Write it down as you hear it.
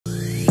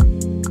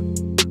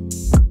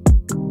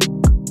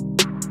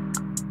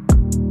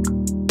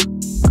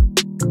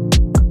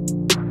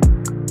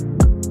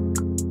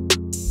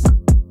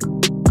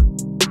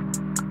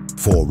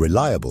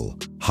reliable,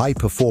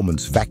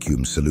 high-performance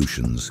vacuum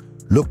solutions,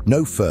 look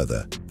no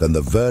further than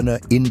the Werner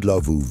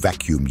Indlovu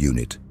Vacuum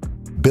Unit,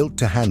 built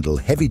to handle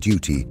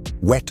heavy-duty,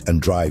 wet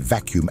and dry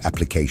vacuum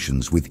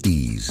applications with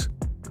ease.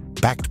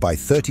 Backed by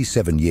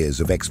 37 years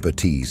of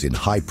expertise in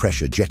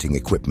high-pressure jetting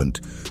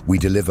equipment, we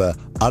deliver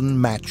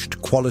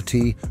unmatched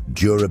quality,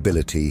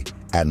 durability,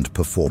 and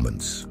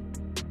performance.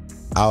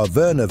 Our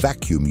Werner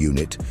Vacuum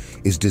Unit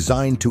is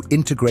designed to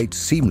integrate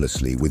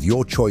seamlessly with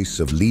your choice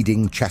of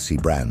leading chassis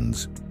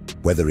brands,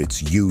 whether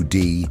it's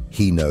UD,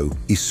 Hino,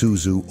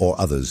 Isuzu, or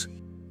others.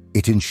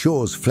 It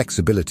ensures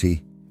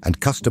flexibility and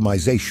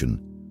customization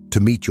to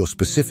meet your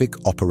specific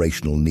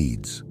operational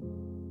needs.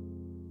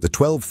 The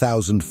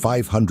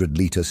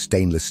 12,500-liter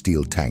stainless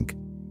steel tank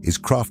is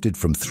crafted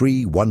from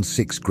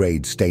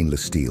 316-grade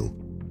stainless steel,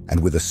 and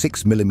with a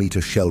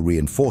 6mm shell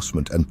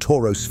reinforcement and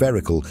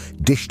toro-spherical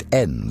dished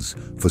ends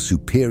for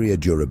superior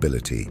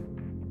durability.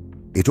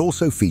 It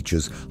also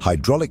features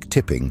hydraulic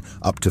tipping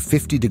up to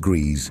 50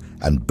 degrees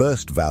and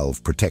burst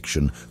valve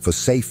protection for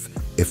safe,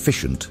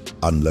 efficient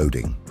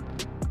unloading.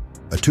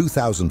 A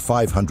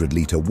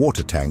 2,500-liter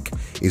water tank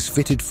is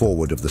fitted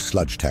forward of the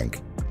sludge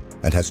tank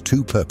and has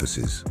two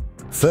purposes.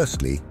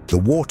 Firstly, the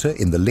water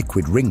in the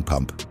liquid ring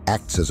pump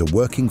acts as a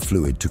working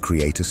fluid to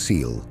create a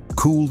seal,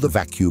 cool the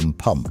vacuum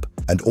pump,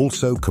 and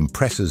also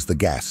compresses the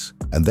gas,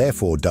 and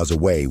therefore does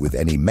away with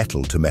any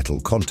metal-to-metal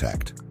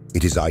contact.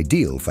 It is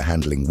ideal for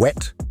handling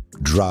wet,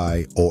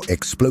 dry, or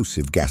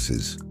explosive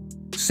gases.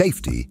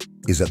 Safety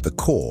is at the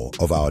core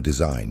of our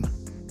design.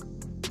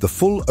 The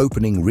full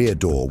opening rear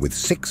door with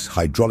 6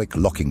 hydraulic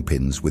locking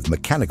pins with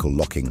mechanical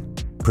locking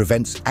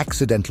prevents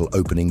accidental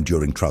opening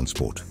during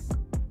transport.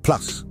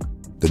 Plus,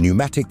 the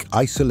pneumatic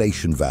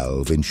isolation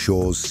valve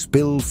ensures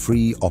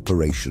spill-free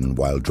operation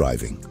while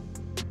driving.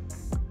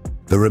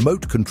 The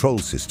remote control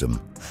system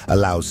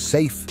allows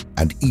safe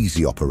and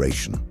easy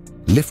operation,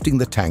 lifting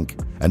the tank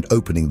and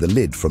opening the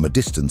lid from a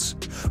distance,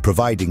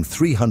 providing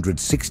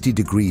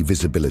 360-degree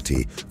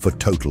visibility for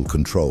total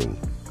control.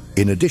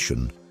 In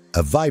addition,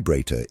 a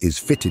vibrator is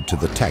fitted to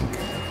the tank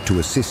to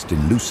assist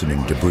in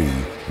loosening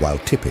debris while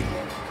tipping.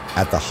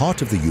 At the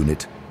heart of the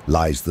unit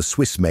lies the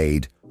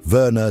Swiss-made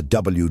Werner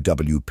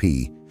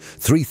WWP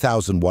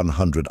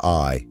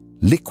 3100i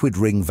liquid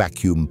ring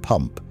vacuum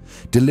pump,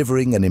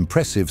 delivering an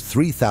impressive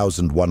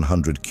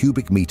 3,100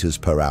 cubic meters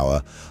per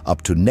hour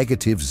up to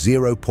negative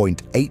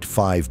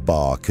 0.85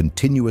 bar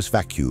continuous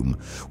vacuum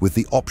with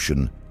the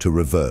option to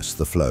reverse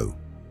the flow.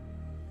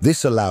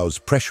 This allows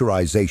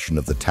pressurization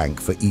of the tank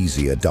for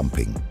easier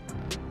dumping.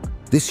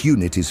 This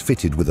unit is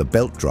fitted with a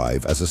belt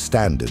drive as a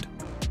standard,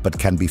 but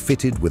can be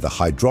fitted with a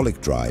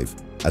hydraulic drive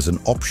as an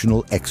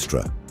optional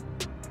extra.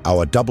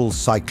 Our double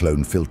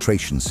cyclone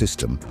filtration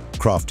system,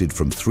 crafted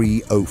from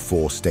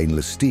 304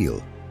 stainless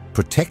steel,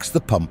 protects the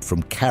pump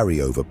from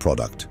carryover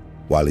product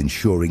while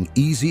ensuring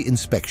easy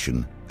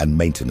inspection and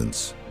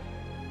maintenance.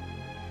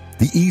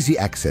 The easy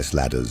access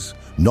ladders,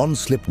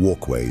 non-slip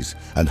walkways,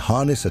 and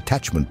harness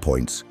attachment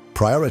points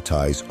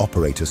prioritize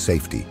operator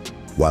safety,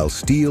 while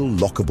steel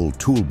lockable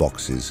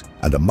toolboxes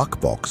and a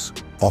muck box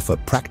offer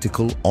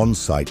practical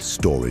on-site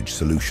storage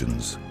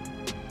solutions.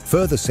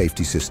 Further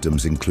safety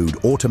systems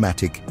include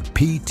automatic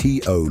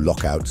PTO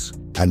lockouts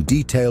and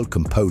detailed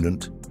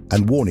component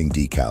and warning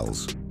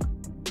decals.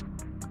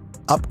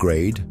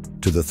 Upgrade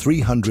to the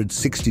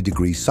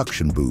 360-degree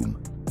suction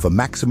boom for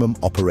maximum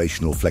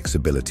operational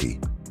flexibility,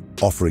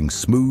 offering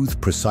smooth,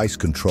 precise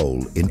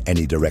control in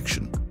any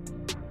direction.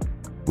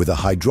 With a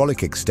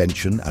hydraulic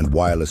extension and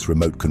wireless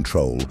remote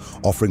control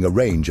offering a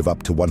range of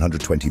up to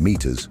 120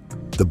 meters,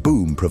 the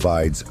boom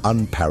provides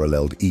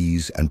unparalleled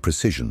ease and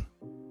precision.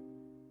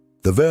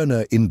 The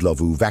Werner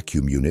Indlovu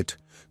Vacuum Unit,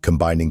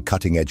 combining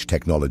cutting-edge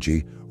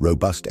technology,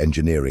 robust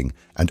engineering,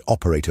 and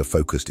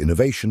operator-focused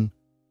innovation,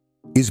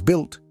 is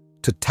built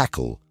to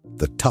tackle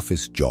the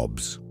toughest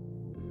jobs.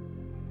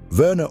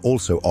 Werner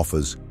also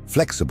offers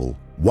flexible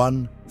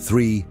 1-,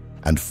 3-,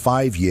 and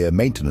 5-year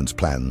maintenance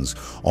plans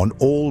on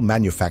all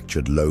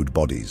manufactured load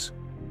bodies.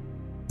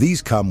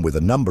 These come with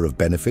a number of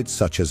benefits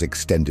such as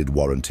extended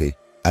warranty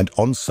and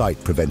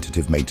on-site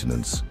preventative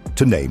maintenance,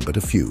 to name but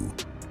a few.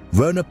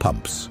 Werner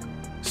Pumps,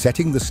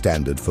 setting the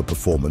standard for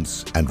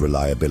performance and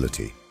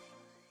reliability.